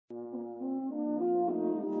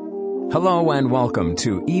Hello and welcome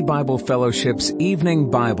to E-Bible Fellowship's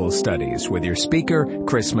Evening Bible Studies with your speaker,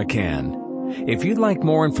 Chris McCann. If you'd like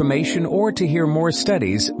more information or to hear more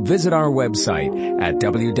studies, visit our website at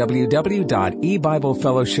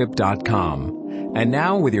www.ebiblefellowship.com. And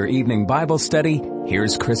now with your evening Bible study,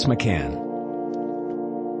 here's Chris McCann.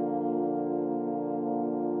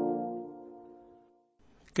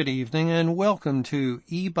 Good evening and welcome to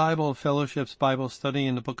E-Bible Fellowship's Bible study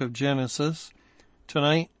in the book of Genesis.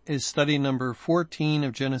 Tonight is study number 14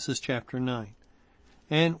 of Genesis chapter 9.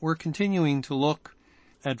 And we're continuing to look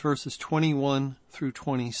at verses 21 through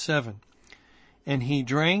 27. And he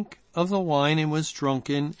drank of the wine and was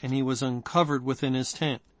drunken, and he was uncovered within his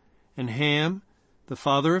tent. And Ham, the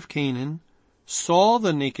father of Canaan, saw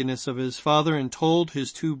the nakedness of his father and told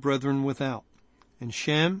his two brethren without. And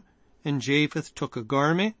Shem and Japheth took a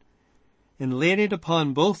garment and laid it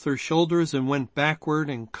upon both their shoulders and went backward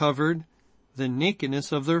and covered the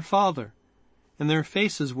nakedness of their father. And their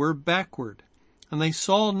faces were backward, and they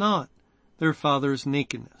saw not their father's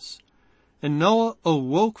nakedness. And Noah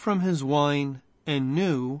awoke from his wine and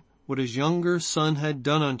knew what his younger son had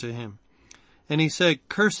done unto him. And he said,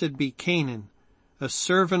 Cursed be Canaan, a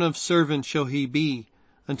servant of servants shall he be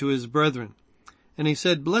unto his brethren. And he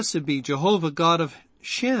said, Blessed be Jehovah God of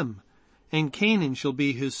Shem, and Canaan shall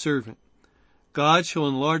be his servant. God shall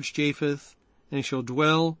enlarge Japheth, and he shall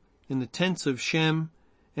dwell in the tents of Shem,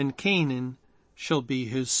 and Canaan shall be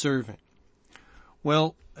his servant.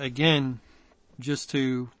 Well, again, just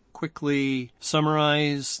to quickly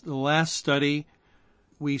summarize the last study,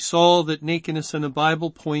 we saw that nakedness in the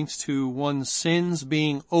Bible points to one's sins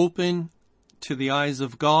being open to the eyes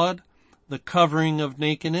of God. The covering of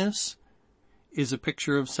nakedness is a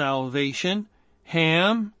picture of salvation.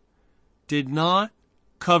 Ham did not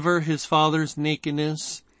cover his father's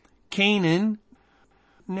nakedness. Canaan,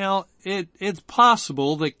 now it's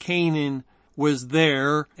possible that Canaan was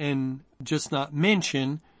there and just not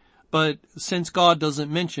mentioned, but since God doesn't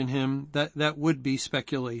mention him, that would be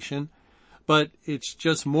speculation. But it's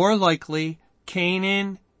just more likely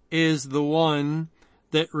Canaan is the one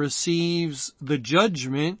that receives the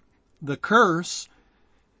judgment, the curse,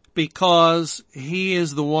 because he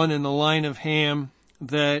is the one in the line of Ham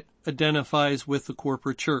that identifies with the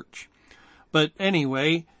corporate church. But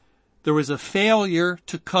anyway, there was a failure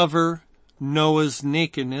to cover Noah's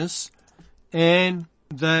nakedness, and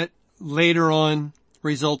that later on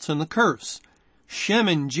results in the curse. Shem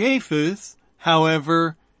and Japheth,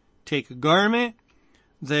 however, take a garment,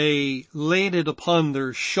 they laid it upon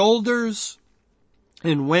their shoulders,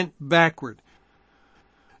 and went backward.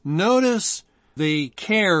 Notice the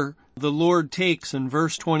care the Lord takes in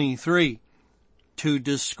verse 23 to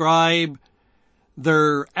describe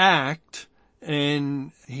their act,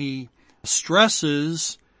 and he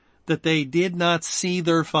stresses that they did not see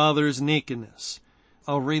their father's nakedness.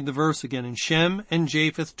 I'll read the verse again. And Shem and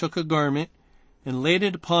Japheth took a garment and laid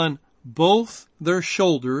it upon both their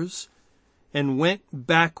shoulders and went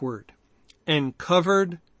backward and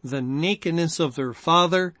covered the nakedness of their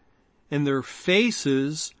father, and their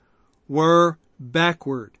faces were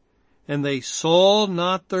backward, and they saw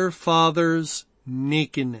not their father's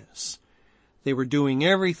nakedness. They were doing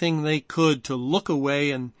everything they could to look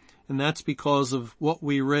away, and that's because of what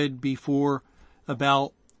we read before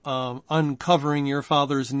about uncovering your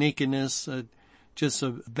father's nakedness, just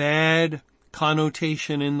a bad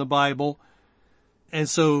connotation in the Bible. And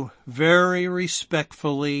so very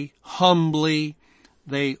respectfully, humbly,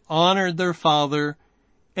 they honored their father,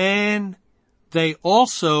 and they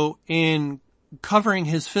also, in covering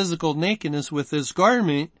his physical nakedness with his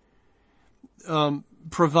garment,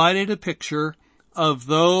 provided a picture of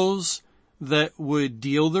those that would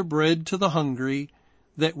deal their bread to the hungry,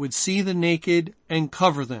 that would see the naked and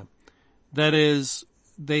cover them. That is,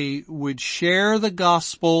 they would share the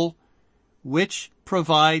gospel, which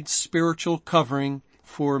provides spiritual covering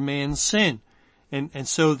for man's sin. And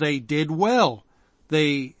so they did well.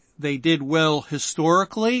 They did well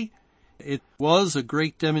historically. It was a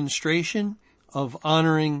great demonstration of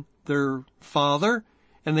honoring their father,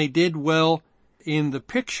 and they did well in the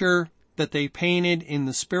picture that they painted in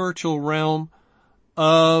the spiritual realm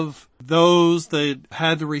of those that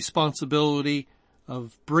had the responsibility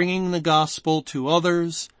of bringing the gospel to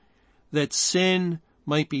others, that sin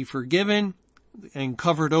might be forgiven and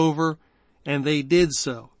covered over, and they did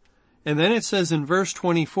so. And then it says in verse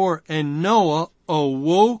 24, and Noah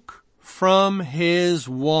awoke from his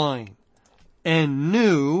wine and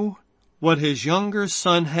knew what his younger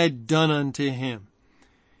son had done unto him.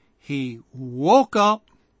 He woke up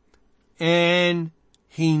and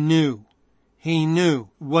he knew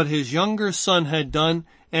what his younger son had done,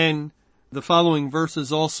 and The following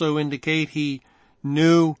verses also indicate he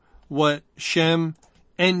knew what Shem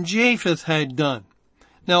and Japheth had done.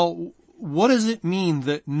 Now, what does it mean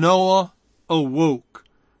that Noah awoke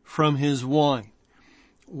from his wine?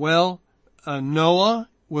 Well, Noah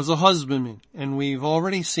was a husbandman, and we've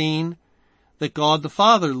already seen that God the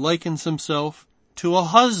Father likens himself to a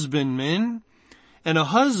husbandman. And a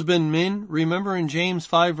husbandman, remember in James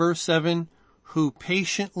 5 verse 7, who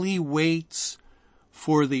patiently waits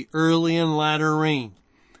for the early and latter rain.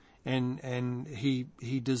 And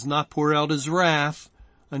he does not pour out his wrath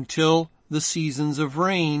until the seasons of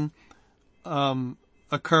rain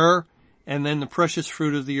occur, and then the precious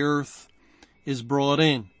fruit of the earth is brought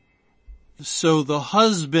in. So the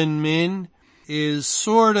husbandman is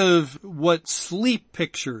sort of what sleep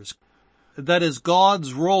pictures. That is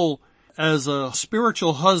God's role as a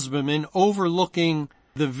spiritual husbandman, overlooking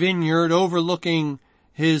the vineyard, overlooking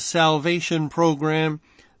his salvation program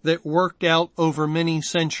that worked out over many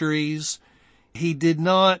centuries. He did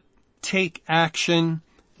not take action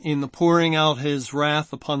in the pouring out his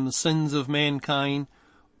wrath upon the sins of mankind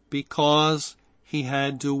because he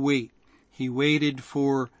had to wait. He waited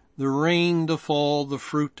for the rain to fall, the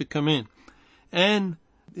fruit to come in. And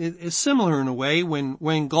it is similar in a way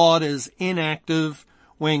when God is inactive,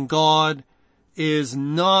 when God is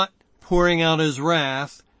not pouring out his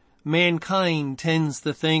wrath, mankind tends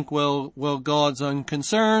to think, well, God's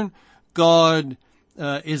unconcerned, God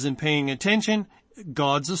isn't paying attention,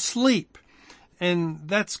 God's asleep. And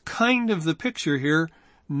that's kind of the picture here.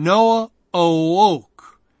 Noah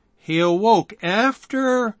awoke. He awoke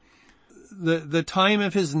after the time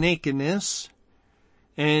of his nakedness,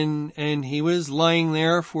 and he was lying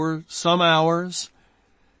there for some hours.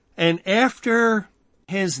 And after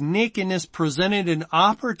his nakedness presented an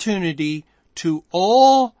opportunity to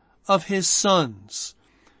all of his sons,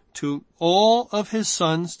 to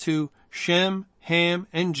Shem, Ham,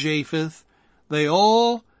 and Japheth. They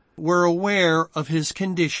all were aware of his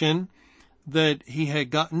condition, that he had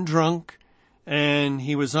gotten drunk and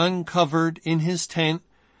he was uncovered in his tent.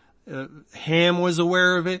 Ham was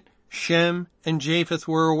aware of it. Shem and Japheth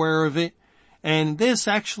were aware of it. And this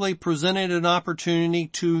actually presented an opportunity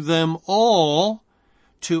to them all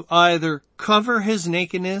to either cover his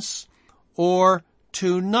nakedness or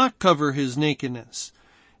to not cover his nakedness.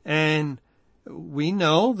 And we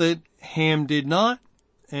know that Ham did not,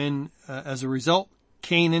 and as a result,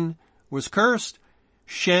 Canaan was cursed.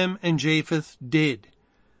 Shem and Japheth did.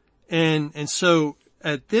 And so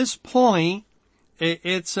at this point,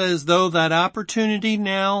 it's as though that opportunity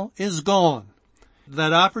now is gone.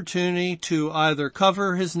 That opportunity to either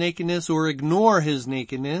cover his nakedness or ignore his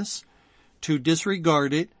nakedness, to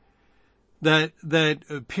disregard it, that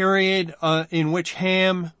period in which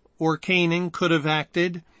Ham or Canaan could have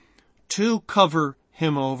acted to cover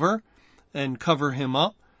him over and cover him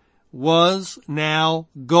up, was now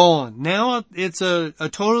gone. Now it's a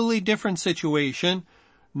totally different situation.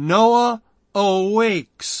 Noah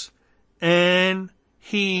awakes and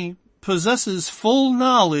he possesses full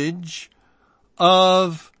knowledge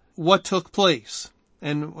of what took place.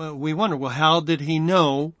 And we wonder, well, how did he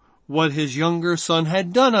know what his younger son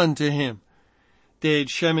had done unto him? Did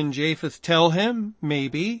Shem and Japheth tell him?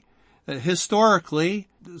 Maybe. Historically,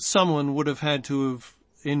 someone would have had to have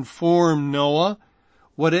informed Noah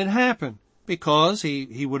what had happened, because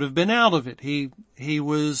he would have been out of it. He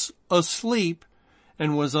was asleep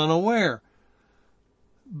and was unaware.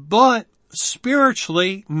 But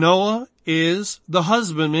spiritually, Noah is the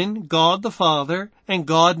husbandman, God the Father, and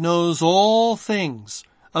God knows all things,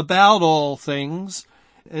 about all things.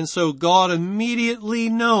 And so God immediately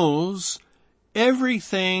knows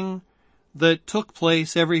everything that took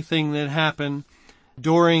place, everything that happened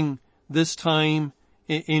during this time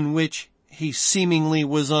in which he seemingly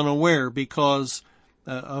was unaware because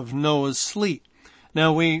of Noah's sleep.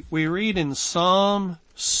 Now we read in Psalm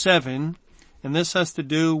 7, and this has to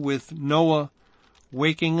do with Noah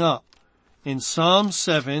waking up. In Psalm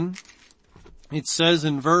 7, it says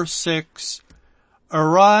in verse 6,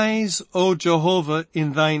 "Arise, O Jehovah,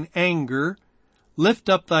 in thine anger, lift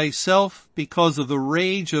up thyself because of the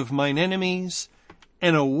rage of mine enemies,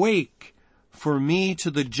 and awake for me to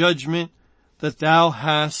the judgment that thou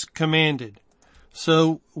hast commanded."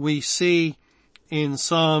 So we see in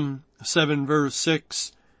Psalm 7 verse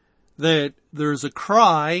 6 that there's a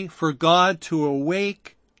cry for God to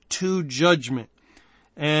awake to judgment.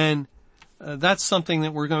 And that's something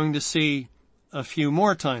that we're going to see a few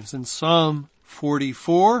more times. In Psalm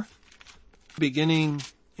 44, beginning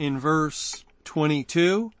in verse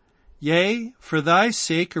 22, "Yea, for thy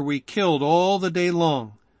sake are we killed all the day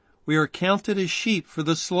long. We are counted as sheep for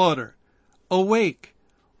the slaughter. Awake,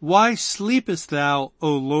 Why sleepest thou,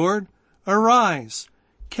 O Lord? Arise,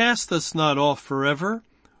 cast us not off forever.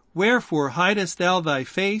 Wherefore hidest thou thy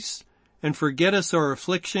face, and forgettest our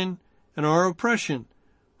affliction and our oppression?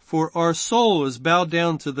 For our soul is bowed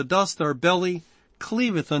down to the dust, our belly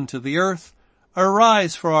cleaveth unto the earth.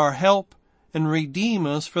 Arise for our help, and redeem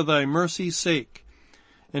us for thy mercy's sake.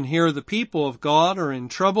 And here the people of God are in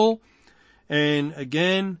trouble, and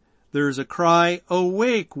again there's a cry,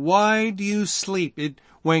 awake, why do you sleep?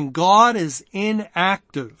 When God is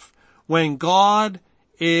inactive, when God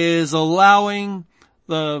is allowing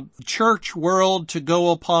the church world to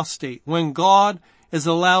go apostate, when God is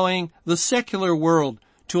allowing the secular world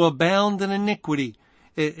to abound in iniquity,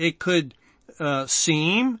 it could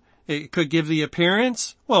seem, it could give the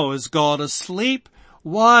appearance, well, is God asleep?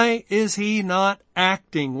 Why is he not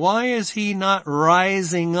acting? Why is he not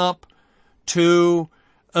rising up to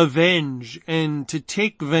avenge and to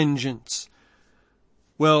take vengeance?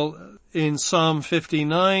 Well, in Psalm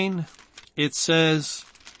 59, it says,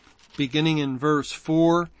 beginning in verse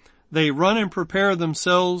 4, they run and prepare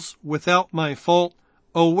themselves without my fault.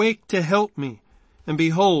 Awake to help me. And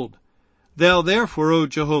behold, thou therefore, O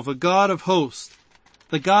Jehovah, God of hosts,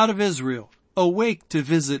 the God of Israel, awake to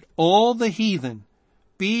visit all the heathen.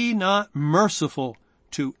 Be not merciful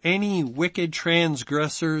to any wicked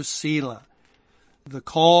transgressors, Selah. The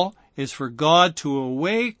call is for God to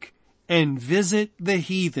awake and visit the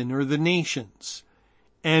heathen or the nations.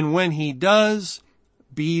 And when he does,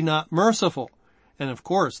 be not merciful. And of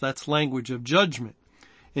course, that's language of judgment.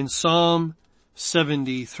 In Psalm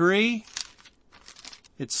 73,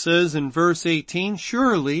 it says in verse 18,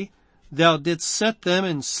 surely thou didst set them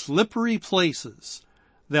in slippery places.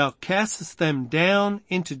 Thou castest them down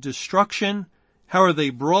into destruction. How are they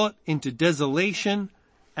brought into desolation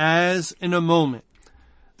as in a moment?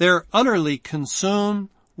 They're utterly consumed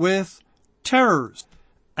with terrors.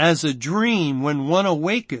 As a dream when one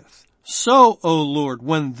awaketh, so, O Lord,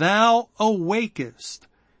 when thou awakest,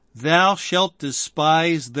 thou shalt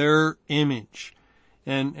despise their image.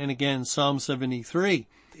 And again, Psalm 73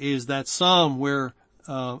 is that psalm where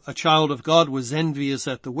a child of God was envious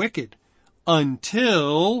at the wicked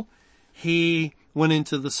until he went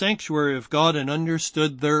into the sanctuary of God and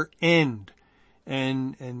understood their end.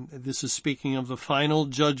 And this is speaking of the final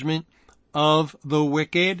judgment of the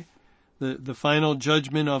wicked, the final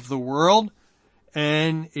judgment of the world.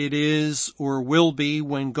 And it is or will be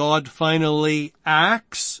when God finally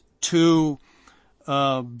acts to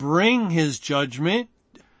bring his judgment.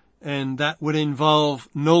 And that would involve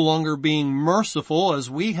no longer being merciful,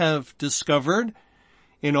 as we have discovered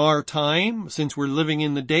in our time, since we're living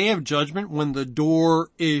in the day of judgment when the door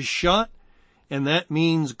is shut. And that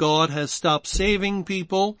means God has stopped saving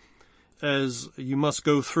people, as you must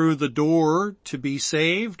go through the door to be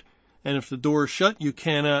saved. And if the door is shut, you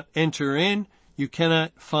cannot enter in. You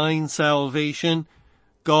cannot find salvation.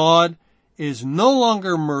 God is no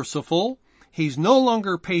longer merciful. He's no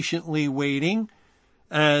longer patiently waiting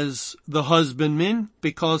as the husbandman,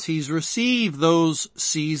 because he's received those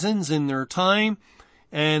seasons in their time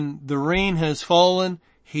and the rain has fallen.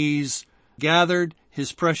 He's gathered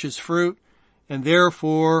his precious fruit, and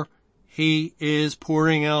therefore he is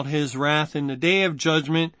pouring out his wrath in the day of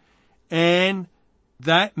judgment. And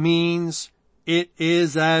that means it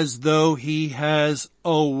is as though he has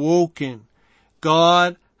awoken.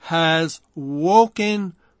 God has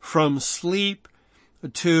woken from sleep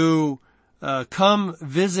to come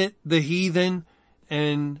visit the heathen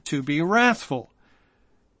and to be wrathful.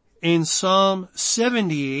 In Psalm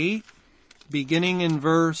 78, beginning in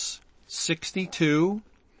verse 62,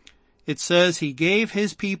 it says, he gave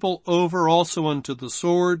his people over also unto the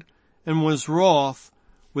sword, and was wroth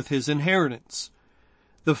with his inheritance.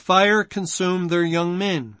 The fire consumed their young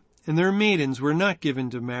men, and their maidens were not given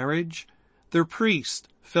to marriage. Their priests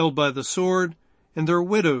fell by the sword, and their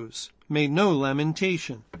widows made no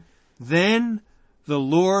lamentation. Then the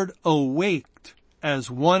Lord awaked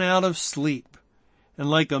as one out of sleep, and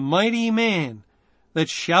like a mighty man that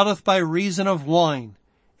shouteth by reason of wine,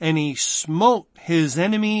 and he smote his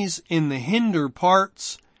enemies in the hinder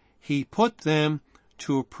parts, he put them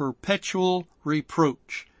to a perpetual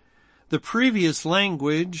reproach. The previous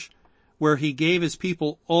language, where he gave his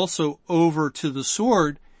people also over to the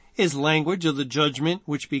sword, is language of the judgment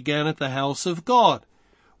which began at the house of God,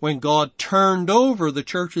 when God turned over the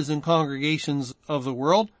churches and congregations of the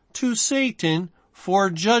world to Satan for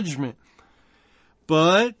judgment.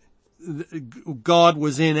 But God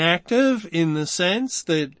was inactive in the sense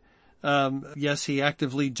that, yes, he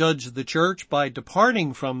actively judged the church by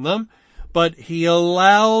departing from them, but he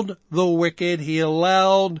allowed the wicked, he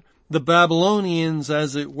allowed the Babylonians,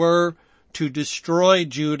 as it were, to destroy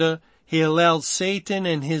Judah. He allowed Satan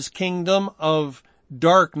and his kingdom of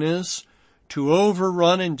darkness to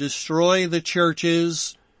overrun and destroy the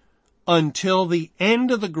churches until the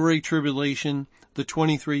end of the Great Tribulation, the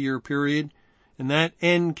 23-year period. And that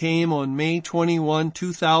end came on May 21,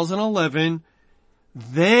 2011.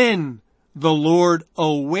 Then the Lord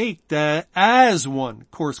awaked as one.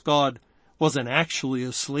 Of course, God wasn't actually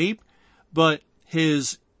asleep, but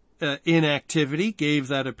his inactivity gave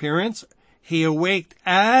that appearance. He awaked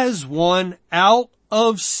as one out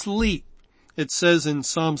of sleep. It says in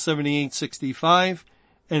Psalm 78:65,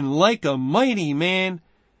 and like a mighty man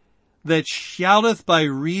that shouteth by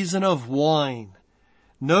reason of wine.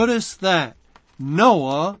 Notice that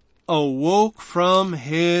Noah awoke from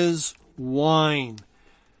his wine.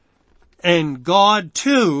 And God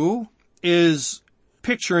too is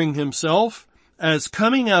picturing himself as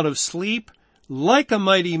coming out of sleep like a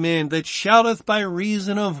mighty man that shouteth by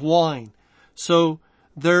reason of wine. So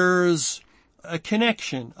there's a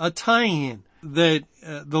connection, a tie-in that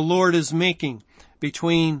the Lord is making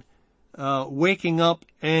between waking up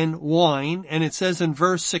and wine. And it says in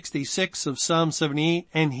verse 66 of Psalm 78,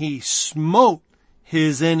 and he smote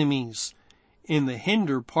his enemies in the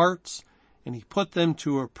hinder parts, and he put them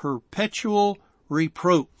to a perpetual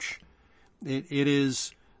reproach. It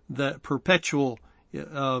is that perpetual,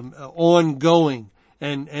 ongoing,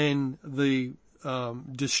 and the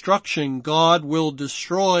destruction God will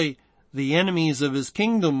destroy the enemies of his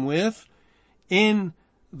kingdom with in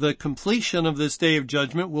the completion of this day of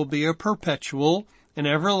judgment will be a perpetual and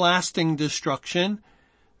everlasting destruction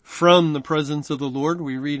from the presence of the Lord.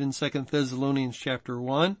 We read in 2 Thessalonians chapter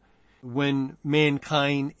 1, when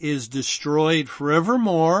mankind is destroyed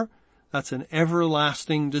forevermore, that's an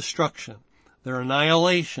everlasting destruction. Their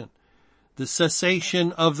annihilation, the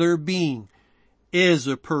cessation of their being, is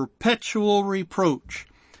a perpetual reproach,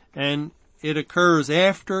 and it occurs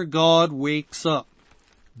after God wakes up.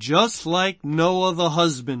 Just like Noah the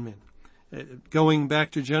husbandman. Going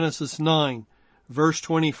back to Genesis 9, verse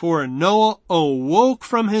 24, and Noah awoke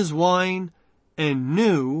from his wine and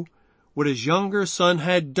knew what his younger son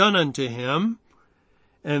had done unto him.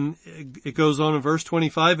 And it goes on in verse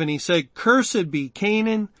 25, and he said, cursed be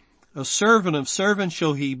Canaan, a servant of servants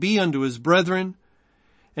shall he be unto his brethren.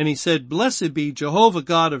 And he said, blessed be Jehovah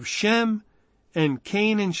God of Shem, and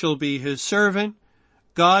Canaan shall be his servant.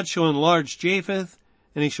 God shall enlarge Japheth,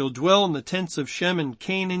 and he shall dwell in the tents of Shem, and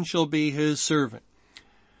Canaan shall be his servant.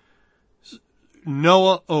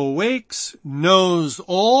 Noah awakes, knows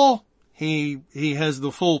all. He has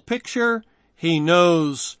the full picture. He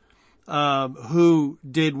knows who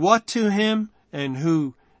did what to him and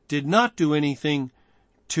who did not do anything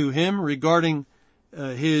to him regarding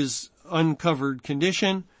his uncovered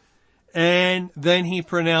condition. And then he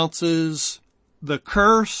pronounces the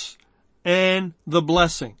curse and the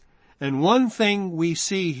blessing. And one thing we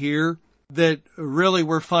see here that really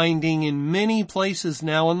we're finding in many places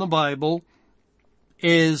now in the Bible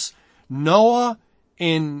is Noah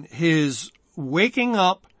in his waking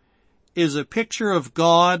up is a picture of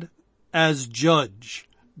God as judge.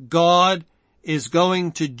 God is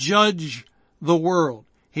going to judge the world.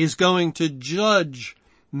 He's going to judge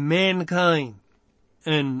mankind.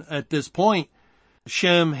 And at this point,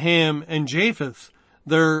 Shem, Ham, and Japheth,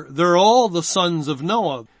 they're all the sons of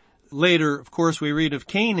Noah. Later, of course, we read of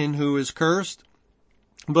Canaan, who is cursed.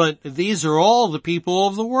 But these are all the people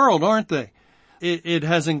of the world, aren't they? It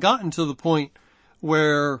hasn't gotten to the point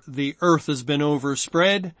where the earth has been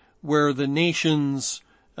overspread, where the nations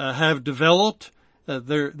have developed.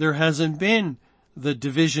 There hasn't been the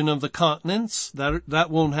division of the continents. That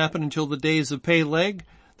won't happen until the days of Peleg.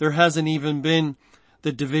 There hasn't even been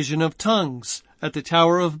the division of tongues at the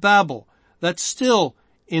Tower of Babel. That's still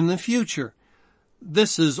in the future.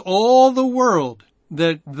 This is all the world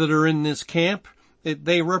that are in this camp.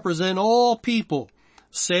 They represent all people,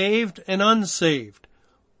 saved and unsaved.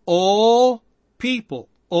 All people,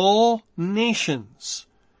 all nations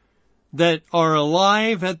that are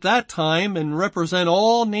alive at that time and represent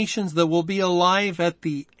all nations that will be alive at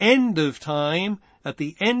the end of time, at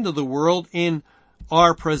the end of the world in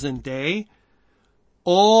our present day.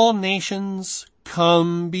 All nations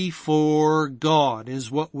come before God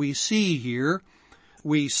is what we see here.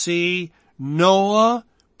 We see Noah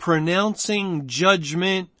pronouncing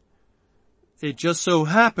judgment. It just so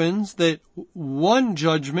happens that one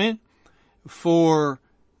judgment for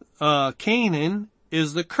Canaan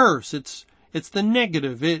is the curse. It's the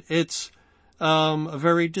negative. It's a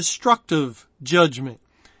very destructive judgment.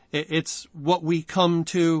 It's what we come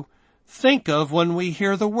to think of when we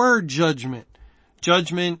hear the word judgment.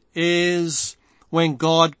 Judgment is when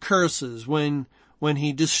God curses, when when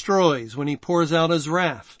he destroys, when he pours out his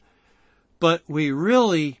wrath. But we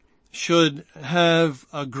really should have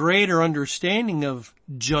a greater understanding of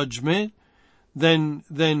judgment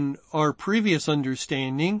than our previous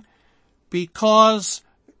understanding, because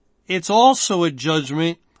it's also a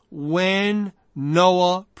judgment when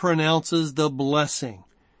Noah pronounces the blessing.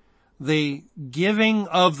 The giving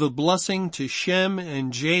of the blessing to Shem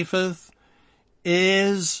and Japheth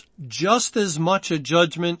is just as much a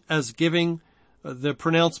judgment as giving the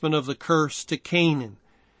pronouncement of the curse to Canaan.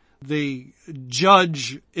 The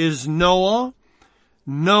judge is Noah.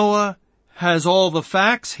 Noah has all the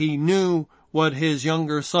facts. He knew what his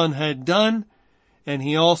younger son had done, and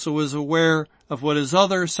he also was aware of what his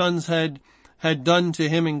other sons had done to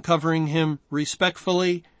him in covering him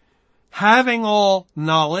respectfully. Having all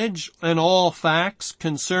knowledge and all facts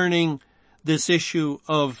concerning this issue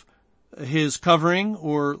of his covering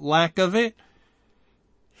or lack of it,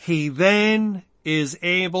 he then is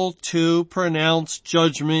able to pronounce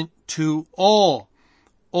judgment to all.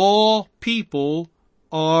 All people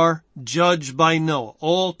are judged by Noah,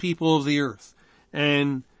 all people of the earth.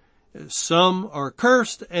 And some are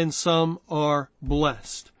cursed and some are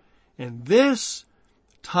blessed. And this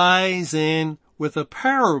ties in with a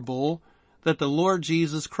parable that the Lord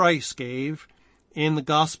Jesus Christ gave in the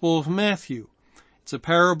Gospel of Matthew. It's a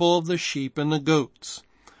parable of the sheep and the goats.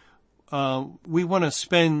 We want to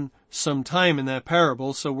spend some time in that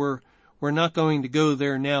parable, so we're not going to go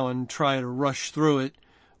there now and try to rush through it.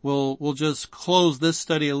 We'll just close this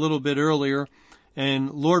study a little bit earlier, and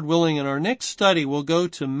Lord willing, in our next study, we'll go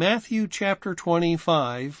to Matthew chapter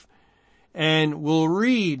 25, and we'll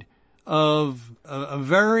read of a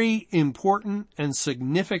very important and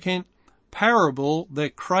significant parable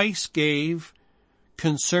that Christ gave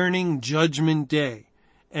concerning Judgment Day.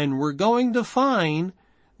 And we're going to find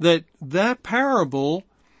that parable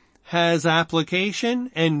has application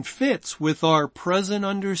and fits with our present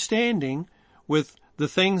understanding, with the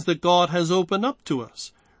things that God has opened up to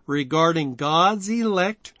us regarding God's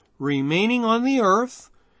elect remaining on the earth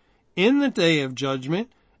in the day of judgment,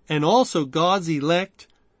 and also God's elect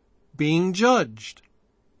being judged.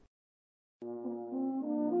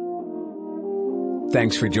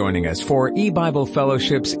 Thanks for joining us for E-Bible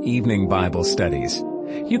Fellowship's Evening Bible Studies.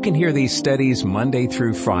 You can hear these studies Monday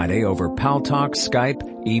through Friday over Paltalk, Skype,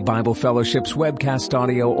 E-Bible Fellowship's webcast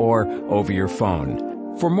audio, or over your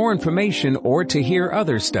phone. For more information or to hear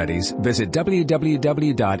other studies, visit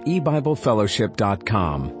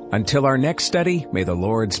www.ebiblefellowship.com. Until our next study, may the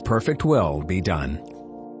Lord's perfect will be done.